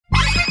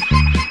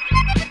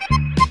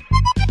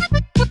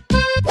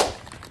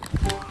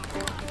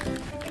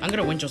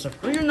gonna win,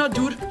 Joseph. No, you're not,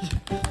 dude.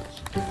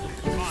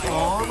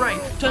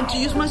 Alright, time to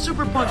use my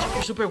super punch.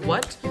 Your super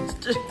what?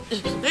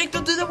 Hey,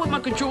 don't do that with my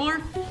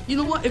controller. You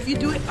know what? If you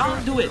do it,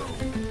 I'll do it.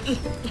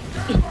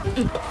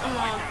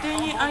 Oh,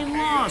 dang it, I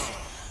lost.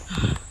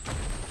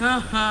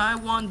 I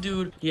won,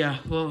 dude. Yeah,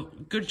 well,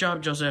 good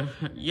job, Joseph.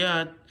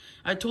 Yeah,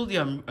 I told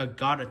you I'm a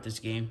god at this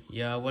game.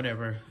 Yeah,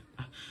 whatever.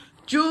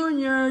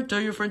 Junior,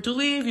 tell your friend to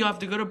leave. You have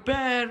to go to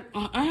bed.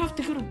 I have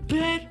to go to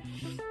bed?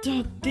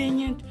 Oh, dang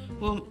it.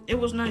 Well, it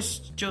was nice,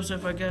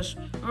 Joseph, I guess.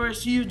 Alright,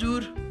 see you,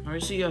 dude.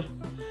 Alright, see ya.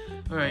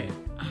 Alright,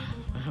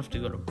 I have to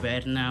go to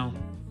bed now.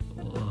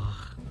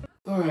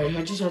 Alright,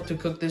 I just have to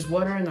cook this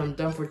water and I'm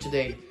done for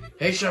today.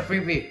 Hey, Chef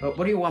Pee-Pee,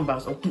 what do you want,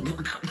 boss?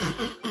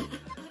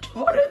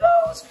 What are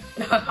those?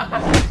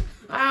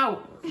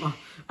 Ow!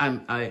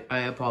 I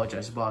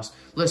apologize, boss.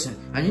 Listen,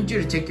 I need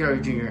you to take care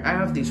of Junior. I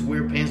have these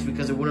weird pants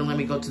because it wouldn't let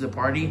me go to the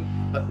party.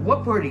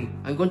 What party?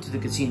 I'm going to the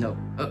casino.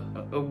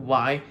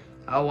 Why?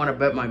 I want to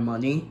bet my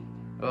money.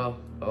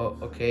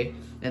 Okay.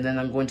 And then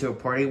I'm going to a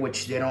party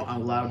which they don't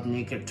allow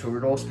naked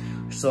turtles,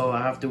 so I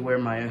have to wear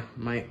my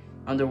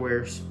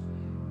underwears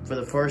for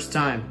the first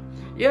time.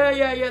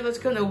 Yeah. That's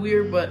kind of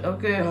weird, but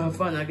okay,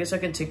 fine. I guess I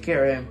can take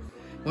care of him.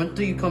 When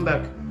do you come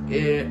back?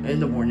 In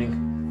the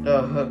morning.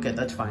 Okay,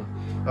 that's fine.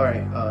 All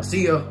right.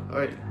 See ya. All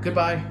right.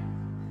 Goodbye.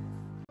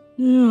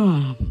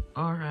 Yeah.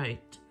 All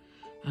right.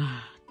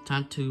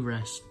 Time to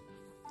rest.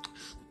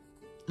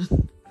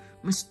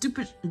 My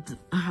stupid.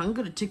 I'm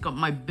gonna take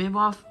my bib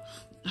off.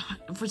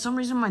 For some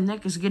reason, my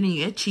neck is getting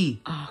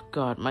itchy. Oh,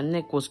 God. My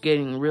neck was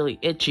getting really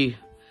itchy.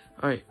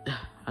 All right.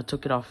 I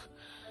took it off.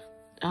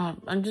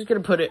 I'm just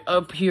going to put it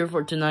up here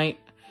for tonight.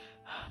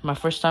 My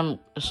first time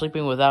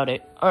sleeping without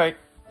it. All right.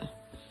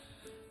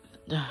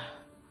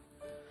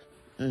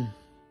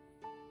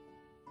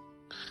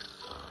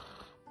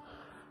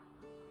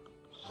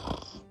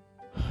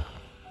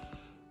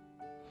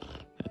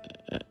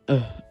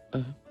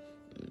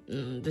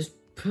 This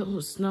pillow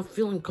is not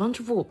feeling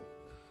comfortable.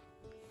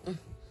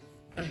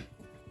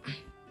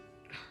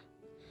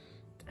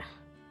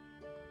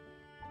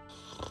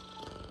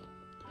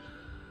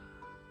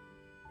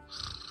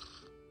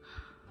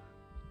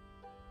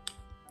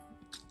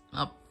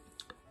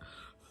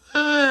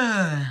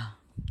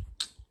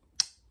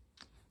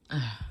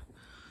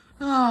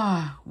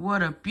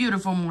 What a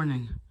beautiful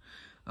morning.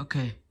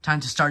 Okay, time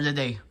to start the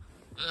day.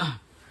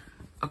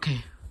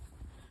 Okay.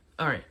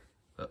 All right.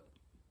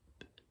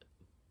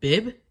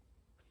 Bib?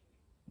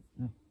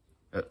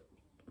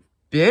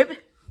 Bib?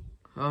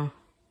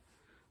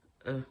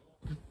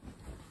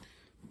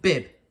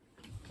 Bib.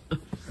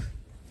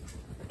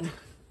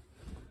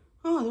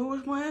 Oh, there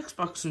was my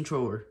Xbox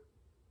controller.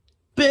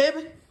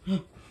 Bib?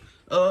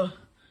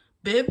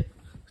 Bib?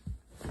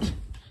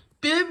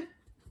 Bib?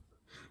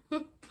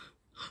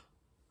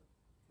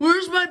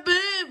 Where's my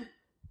bib?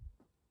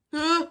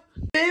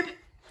 Bib?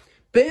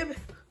 Bib?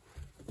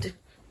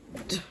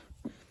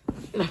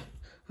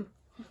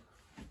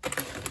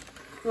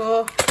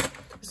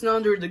 It's not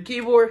under the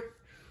keyboard.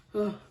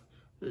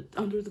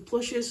 Under the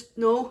plushes.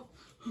 No.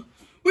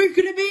 Where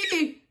could it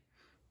be?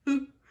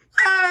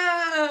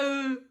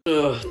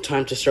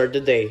 Time to start the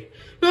day.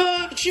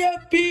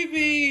 Chef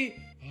Pee-Pee!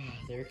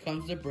 There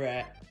comes the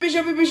brat.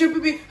 Chef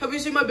Pee-Pee, have you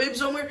seen my bib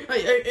somewhere?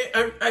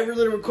 I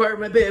really require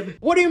my bib.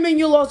 What do you mean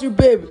you lost your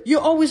bib? You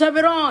always have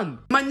it on.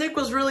 My neck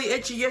was really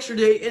itchy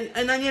yesterday,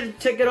 and I needed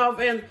to take it off,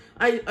 and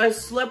I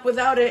slept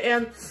without it,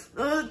 and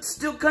it's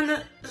still kind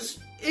of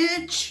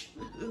itch.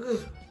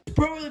 It's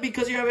probably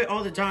because you have it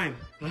all the time.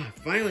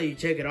 Finally, you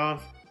take it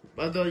off.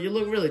 Although you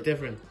look really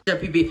different.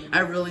 Chef Pee-Pee, I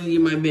really need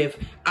my bib.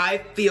 I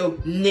feel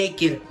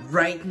naked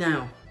right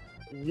now.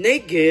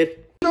 Naked?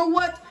 You know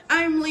what?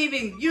 I'm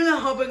leaving. You're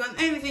not helping on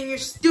anything. You're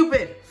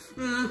stupid.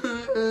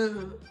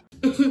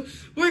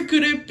 Where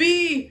could it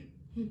be?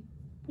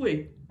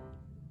 Wait.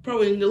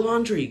 Probably in the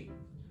laundry.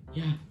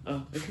 Yeah.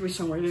 It could be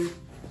somewhere there.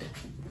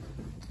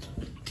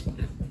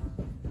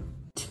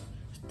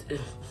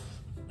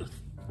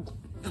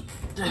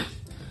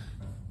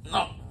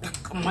 Oh,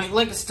 my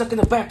leg is stuck in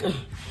the back.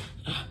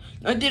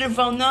 I didn't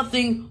find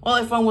nothing. All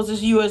I found was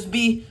this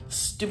USB.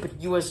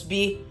 Stupid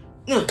USB.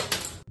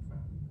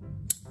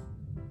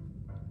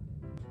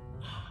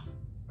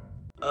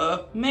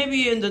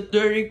 Maybe in the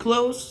dirty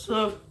clothes.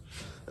 I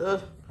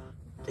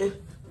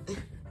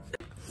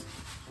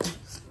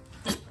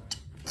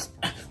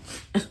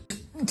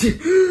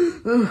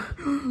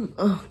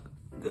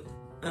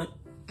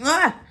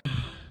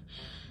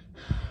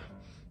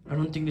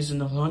don't think it's in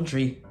the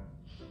laundry.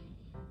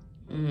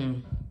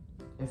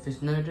 If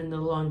it's not in the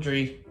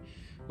laundry,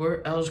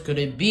 where else could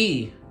it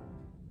be?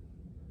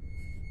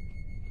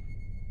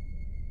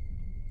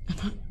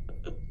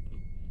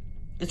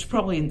 It's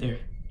probably in there.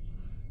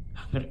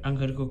 I'm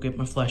gonna go get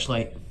my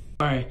flashlight.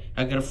 Alright,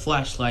 I got a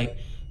flashlight.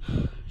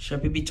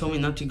 Chef Pee-Pee told me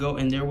not to go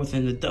in there with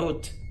an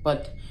adult,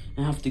 but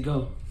I have to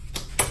go.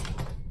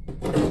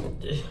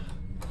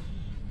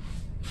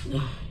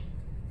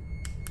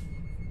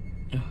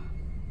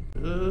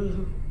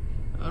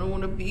 I don't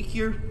want to be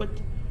here, but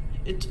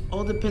it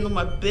all depends on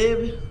my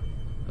bib.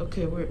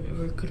 Okay, where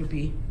could it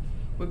be?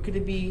 Where could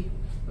it be?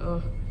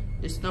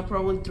 It's not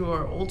probably through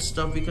our old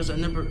stuff because I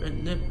never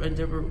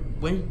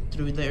went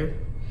through there.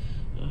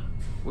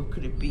 Where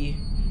could it be?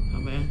 Oh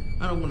man,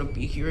 I don't want to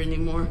be here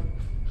anymore.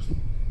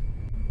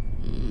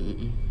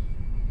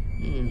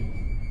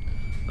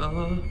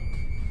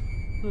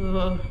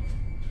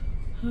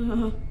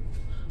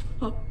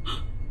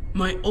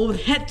 My old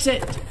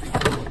headset.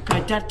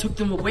 My dad took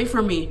them away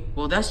from me.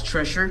 Well, that's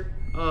treasure.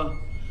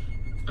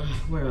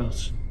 Where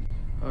else?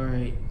 All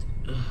right.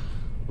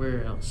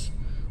 Where else?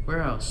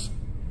 Where else?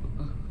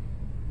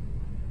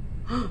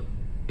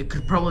 It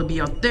could probably be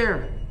out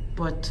there,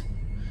 but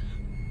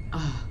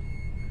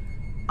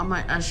I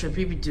might ask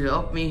Shapipi to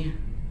help me.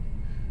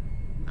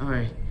 All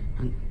right.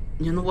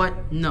 You know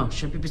what? No,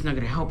 Shapipi's not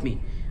gonna help me.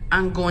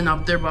 I'm going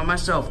up there by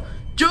myself.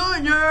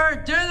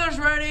 Junior, dinner's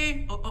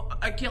ready.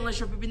 I can't let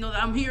Shapipi know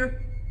that I'm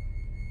here.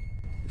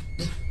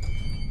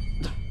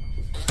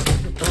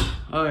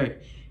 All right.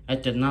 I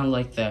did not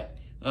like that.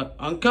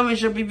 I'm coming,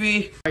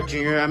 Shapipi. All right,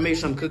 Junior, I made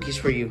some cookies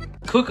for you.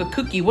 Cook a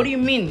cookie? What do you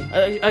mean?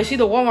 I see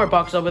the Walmart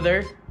box over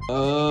there.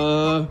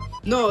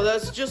 No,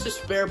 that's just a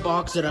spare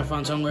box that I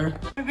found somewhere.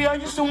 Maybe I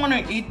just don't want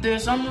to eat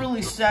this. I'm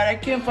really sad. I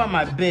can't find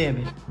my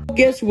bib.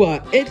 Guess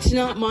what? It's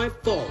not my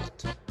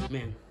fault.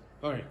 Man.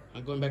 All right,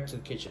 I'm going back to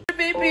the kitchen.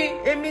 Baby,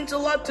 it means a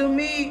lot to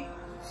me.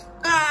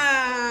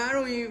 I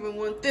don't even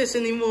want this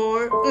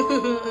anymore.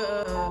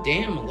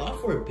 Damn, a lot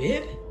for a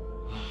bib?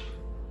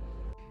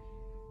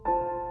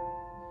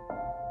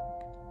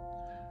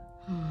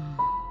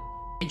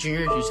 Hey,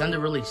 Junior, you sounded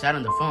really sad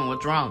on the phone.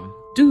 What's wrong?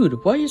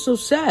 Dude, why are you so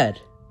sad?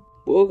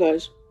 Well,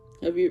 guys,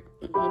 have you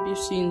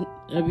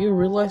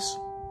realized?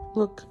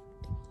 Look.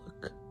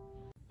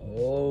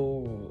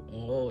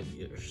 Oh,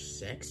 you're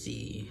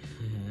sexy.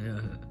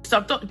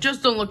 Stop,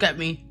 just don't look at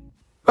me.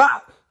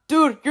 Ah,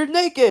 dude, you're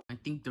naked. I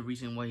think the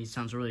reason why he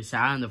sounds really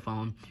sad on the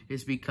phone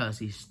is because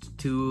he's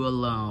too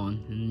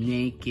alone,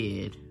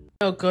 naked.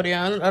 No, Cody,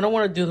 I don't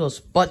want to do those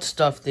butt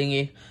stuff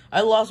thingy.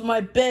 I lost my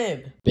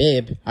bib.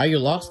 Bib? How you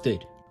lost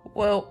it?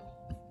 Well,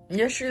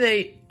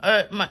 yesterday,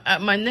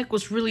 my neck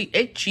was really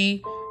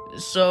itchy,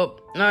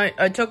 so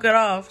I took it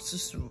off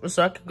so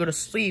I could go to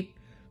sleep.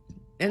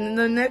 And then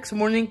the next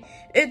morning,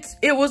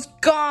 it was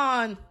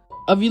gone.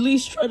 Have you at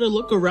least tried to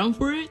look around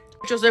for it?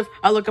 Joseph,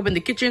 I look up in the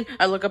kitchen,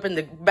 I look up in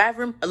the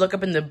bathroom, I look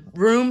up in the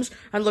rooms,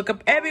 I look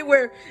up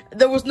everywhere.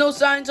 There was no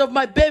signs of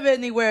my bib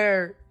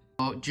anywhere.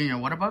 Oh, Junior,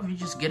 what about if you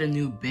just get a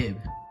new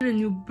bib? Get a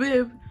new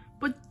bib?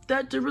 But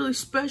that's a really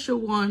special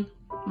one.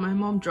 My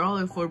mom drew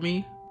it for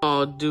me.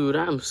 Oh, dude,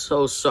 I'm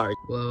so sorry.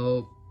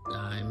 Well,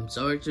 I'm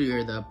sorry to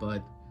hear that,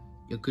 but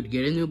you could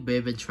get a new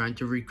bib and try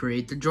to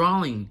recreate the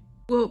drawing.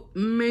 Well,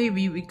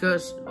 maybe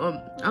because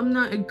I'm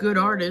not a good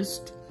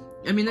artist.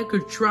 I mean, I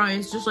could try.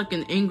 It's just like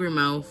an angry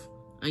mouth,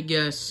 I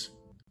guess.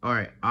 All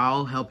right,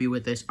 I'll help you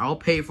with this. I'll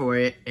pay for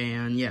it,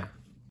 and yeah.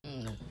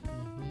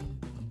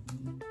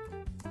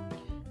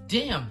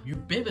 Damn, your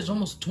bib is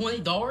almost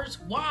 $20?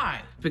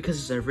 Why? Because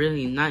it's a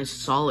really nice,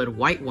 solid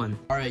white one.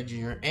 All right,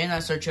 Junior, and I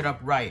search it up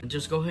right.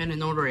 Just go ahead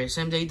and order a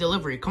same-day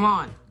delivery. Come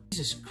on.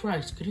 Jesus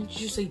Christ, couldn't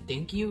you say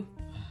thank you?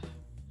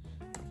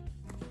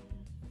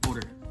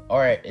 Order. All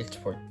right, it's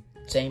for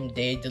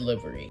same-day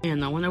delivery.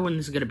 And I wonder when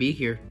this is gonna be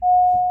here.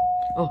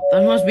 Oh,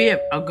 that must be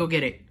it. I'll go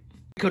get it.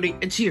 Cody,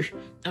 it's here.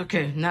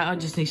 Okay, now I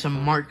just need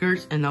some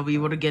markers, and I'll be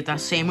able to get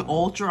that same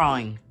old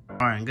drawing. All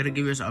right, I'm gonna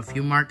give you a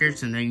few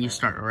markers, and then you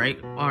start, all right?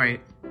 All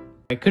right.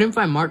 I couldn't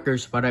find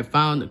markers, but I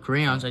found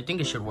crayons. I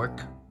think it should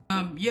work.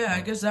 Yeah,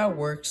 I guess that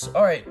works.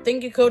 All right,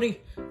 thank you,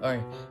 Cody. All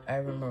right, I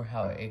remember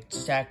how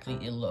exactly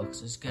it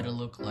looks. It's gonna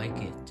look like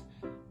it.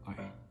 All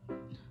right.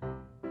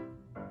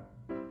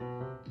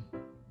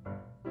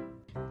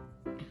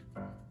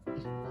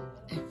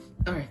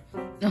 All right.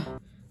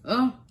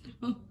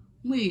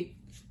 Wait.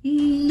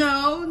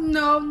 No.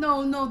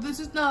 This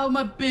is not how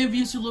my bib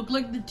used to look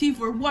like. The teeth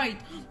were white.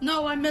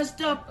 No, I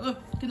messed up.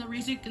 Can I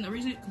erase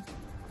it?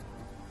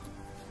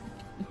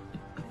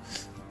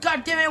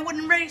 God damn it, I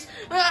wouldn't race.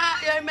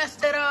 I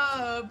messed it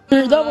up.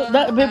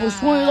 That bib was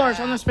 $20.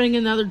 I'm not spending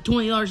another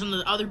 $20 on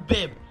the other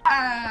bib.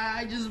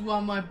 I just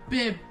want my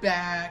bib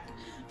back.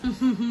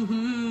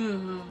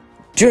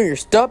 Junior,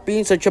 stop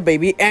being such a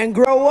baby and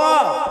grow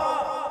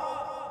up.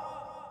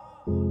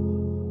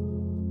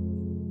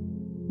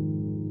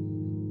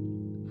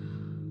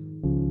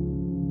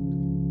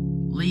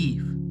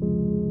 Leave.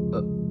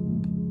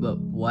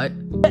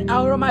 What? Get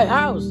out of my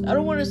house. I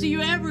don't want to see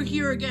you ever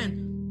here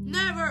again.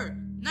 Never.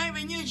 Not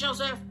even you,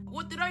 Joseph.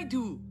 What did I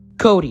do?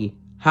 Cody,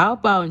 how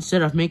about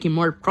instead of making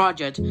more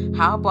projects,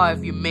 how about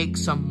if you make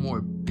some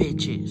more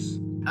bitches?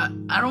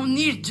 I don't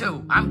need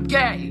to. I'm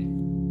gay.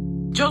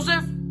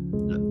 Joseph,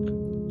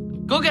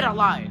 go get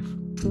alive.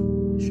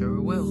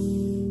 Sure will.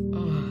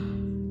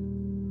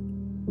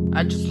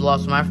 I just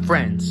lost my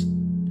friends.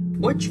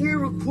 What Junior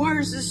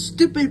requires this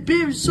stupid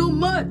bib so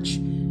much?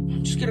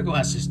 I'm just gonna go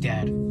ask his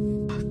dad.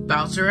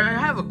 Bowser, I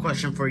have a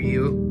question for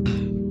you.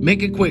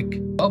 Make it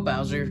quick. Oh,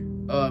 Bowser.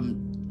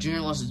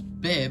 Junior lost his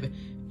bib,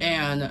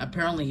 and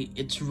apparently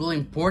it's really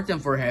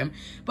important for him,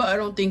 but I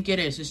don't think it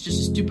is. It's just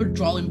a stupid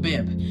drawing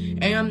bib,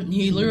 and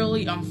he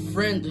literally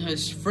unfriended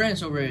his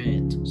friends over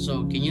it.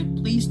 So can you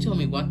please tell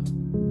me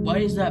why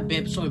is that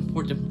bib so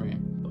important for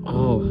him?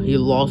 Oh, he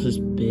lost his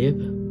bib?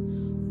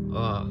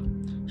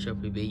 Sure,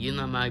 baby, you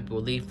know, might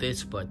believe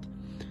this, but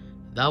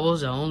that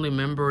was the only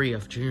memory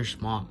of Junior's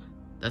mom.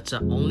 That's the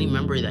only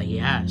memory that he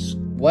has.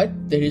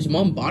 What? Did his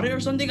mom bought it or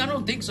something? I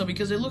don't think so,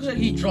 because it looks like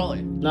he drew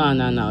it.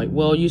 No.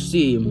 Well, you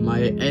see,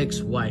 my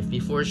ex-wife,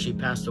 before she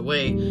passed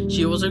away,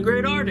 she was a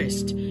great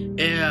artist.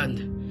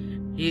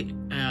 And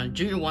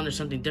Junior wanted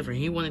something different.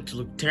 He wanted to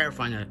look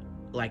terrifying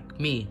like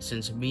me,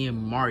 since me and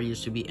Mari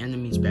used to be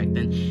enemies back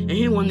then. And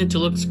he wanted to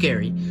look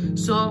scary.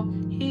 So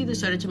he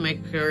decided to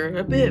make her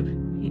a bib.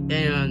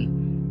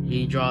 And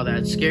he draw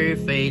that scary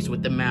face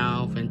with the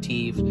mouth and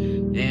teeth.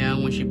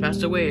 And when she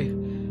passed away,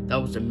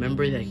 that was a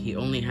memory that he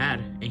only had,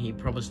 and he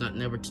promised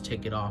never to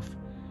take it off.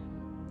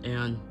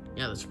 And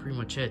yeah, that's pretty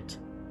much it.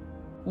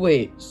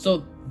 Wait,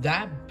 so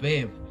that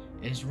bib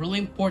is really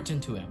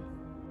important to him?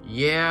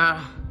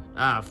 Yeah,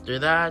 after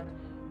that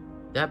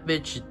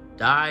bitch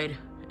died,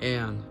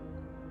 and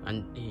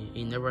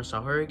he never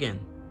saw her again.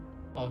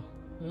 Oh,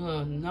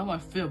 now I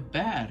feel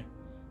bad.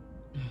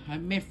 I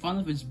made fun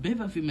of his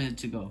bib a few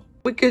minutes ago.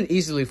 We can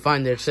easily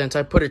find it since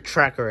I put a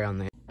tracker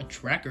on it. A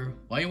tracker?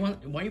 Why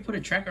you put a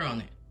tracker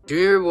on it?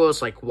 Junior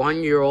was like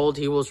 1 year old.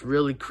 He was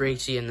really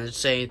crazy and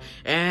insane,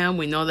 and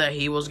we know that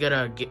he was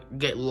gonna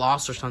get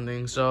lost or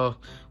something, so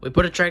we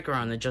put a tracker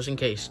on it just in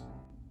case.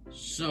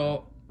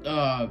 So,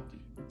 do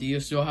you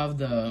still have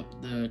the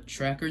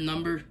tracker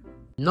number?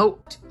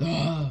 Nope.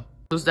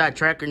 Lose that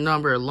tracker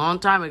number a long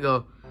time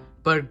ago,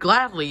 but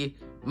gladly,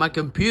 my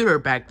computer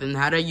back then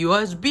had a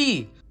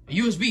USB. A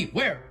USB?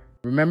 Where?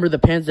 Remember the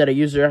pens that I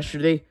used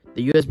yesterday?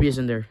 The USB is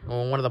in there,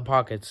 on one of the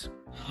pockets.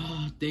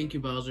 Thank you,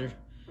 Bowser.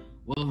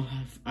 Well,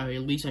 at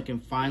least I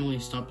can finally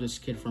stop this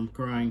kid from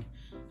crying.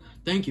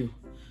 Thank you.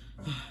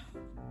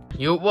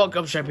 You're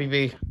welcome, Sheppy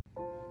B.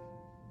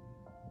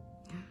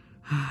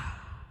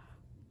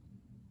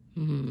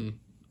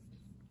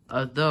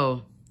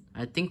 Though,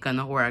 I think I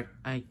know where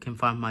I can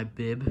find my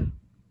bib.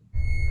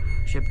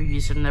 Sheppy B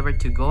said never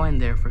to go in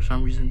there for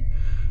some reason,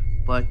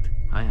 but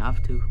I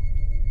have to.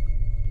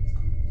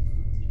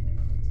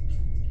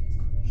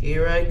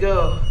 Here I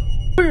go.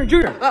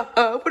 Junior,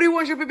 what do you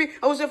want, Sheppy B?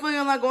 I was definitely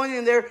not going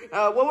in there.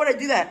 What would I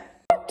do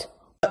that? What?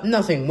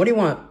 Nothing. What do you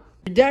want?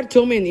 Your dad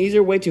told me an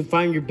easier way to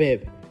find your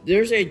bib.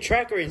 There's a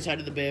tracker inside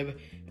of the bib,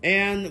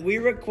 and we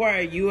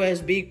require a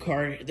USB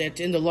card that's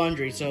in the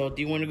laundry. So,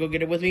 do you want to go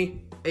get it with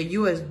me? A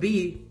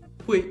USB?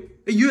 Wait,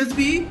 a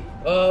USB?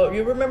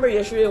 You remember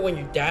yesterday when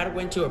your dad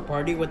went to a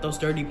party with those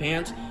dirty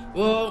pants?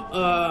 Well,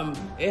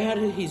 it had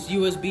his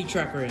USB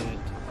tracker in it.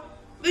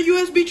 The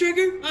USB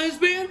tracker on his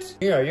pants?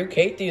 Here, are you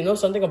okay? Do you know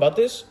something about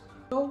this?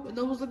 No, when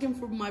I was looking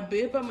for my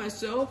bib by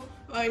myself,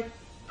 I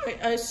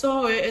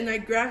saw it and I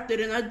grabbed it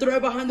and I threw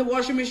it behind the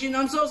washing machine.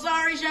 I'm so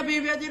sorry,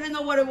 Sheppy, I didn't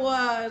know what it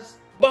was.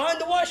 Behind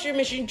the washing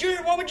machine?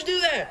 Junior, why would you do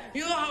that?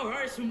 You know how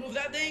hard it is to move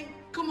that thing?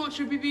 Come on,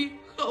 Sheppy,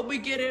 help me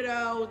get it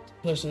out.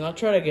 Listen, I'll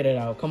try to get it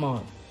out. Come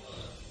on.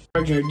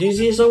 Junior, do you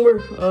see it somewhere?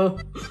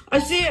 I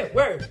see it.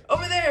 Where?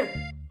 Over there.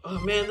 Oh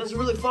man, that's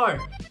really far.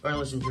 Alright,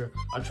 listen, Drew.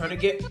 I'll try to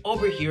get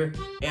over here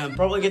and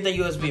probably get that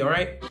USB,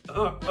 alright?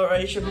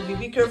 Alright, Sheppy,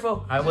 be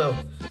careful. I will.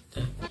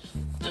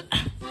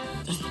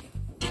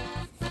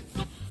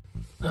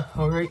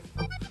 Alright.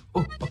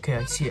 Oh, okay,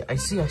 I see it.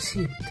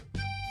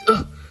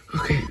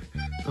 Okay.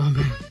 Oh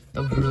man,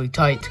 that was really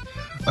tight.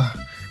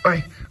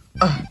 Alright.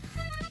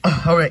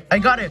 Alright, I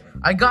got it.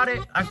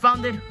 I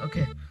found it.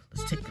 Okay,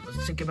 let's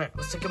take it back.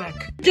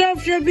 Good job,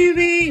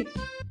 Sheppy.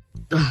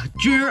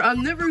 Junior,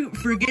 I'm never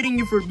forgetting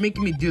you for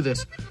making me do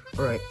this.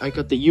 Alright, I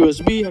got the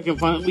USB. I can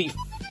finally...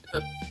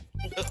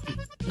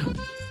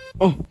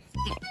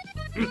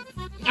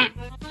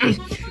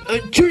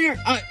 Junior,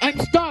 I'm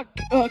stuck.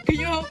 Can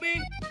you help me?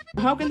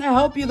 How can I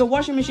help you? The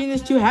washing machine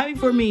is too heavy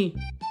for me.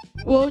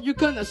 Well, you're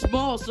kind of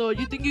small, so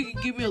you think you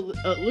can give me a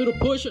little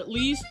push at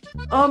least?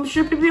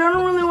 Sheppy, I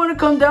don't really want to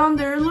come down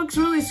there. It looks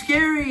really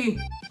scary.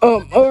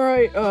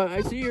 Alright,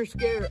 I see you're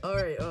scared.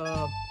 Alright,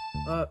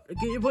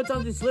 can you put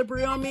something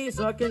slippery on me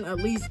so I can at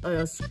least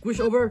squish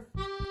over?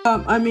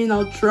 I mean,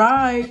 I'll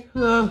try.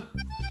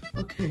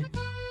 Okay.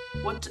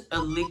 What's a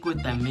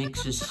liquid that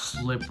makes it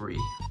slippery?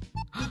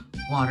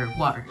 Water.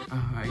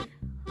 Alright.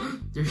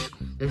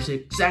 There's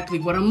exactly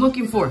what I'm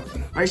looking for.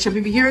 Alright,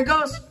 Sheppy, here it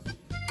goes.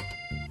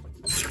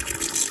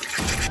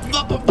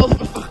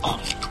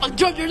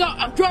 Junior, no,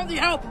 I'm trying to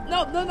help.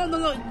 No.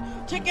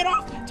 Take it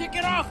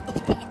off.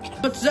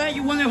 What's that?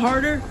 You want it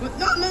harder?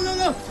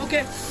 No.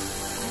 Okay.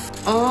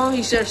 Oh,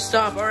 he said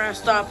stop. Alright,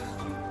 stop.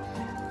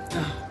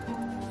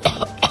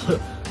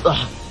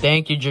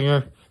 Thank you,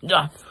 Junior.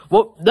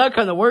 Well, that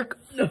kind of work.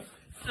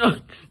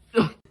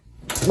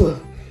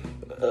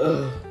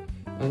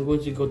 I'm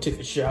going to go take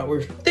a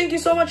shower. Thank you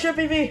so much,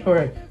 Sheppy.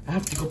 Alright, I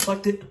have to go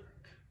collect it.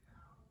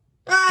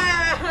 I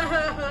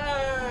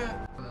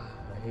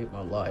hate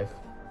my life.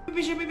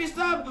 Sheppy,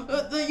 stop!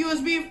 The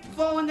USB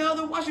fall in the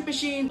other washing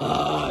machine.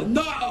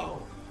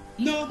 No!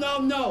 No, no,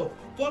 no.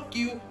 Fuck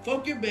you,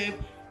 fuck your babe,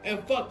 and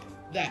fuck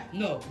that.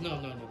 No, no,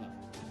 no, no,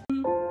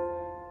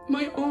 no.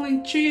 My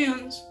only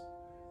chance.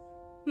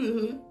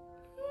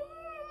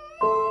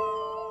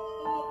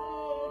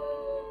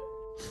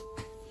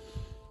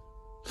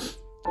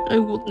 I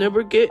will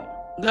never get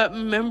that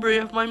memory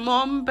of my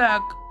mom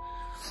back.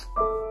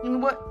 You know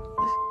what?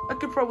 I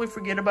could probably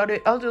forget about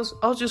it. I'll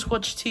just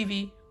watch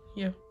TV.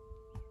 Yeah.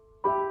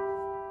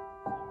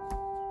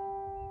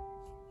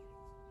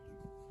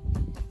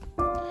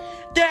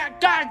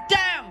 God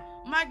damn!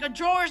 My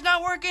controller's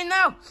not working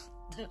now.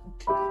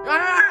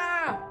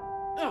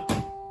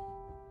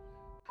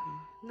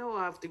 No,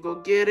 I have to go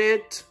get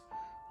it.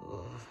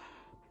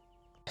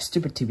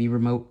 Stupid TV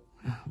remote.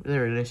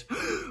 There it is.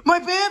 My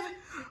babe!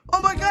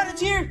 Oh my god,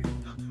 it's here!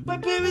 My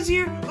babe is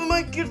here! Oh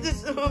my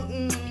goodness!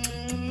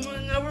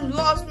 Never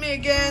lost me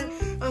again.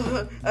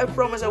 I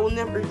promise I will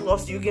never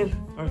lost you again.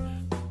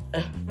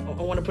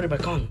 I want to put it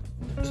back on.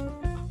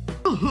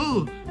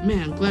 Oh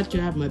man, glad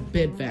to have my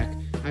bed back.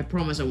 I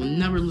promise I will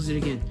never lose it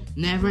again.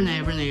 Never,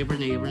 never, never,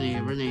 never,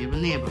 never, never,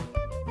 never.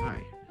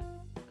 Alright.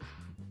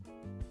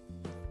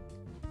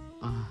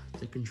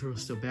 The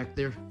control's still back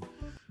there.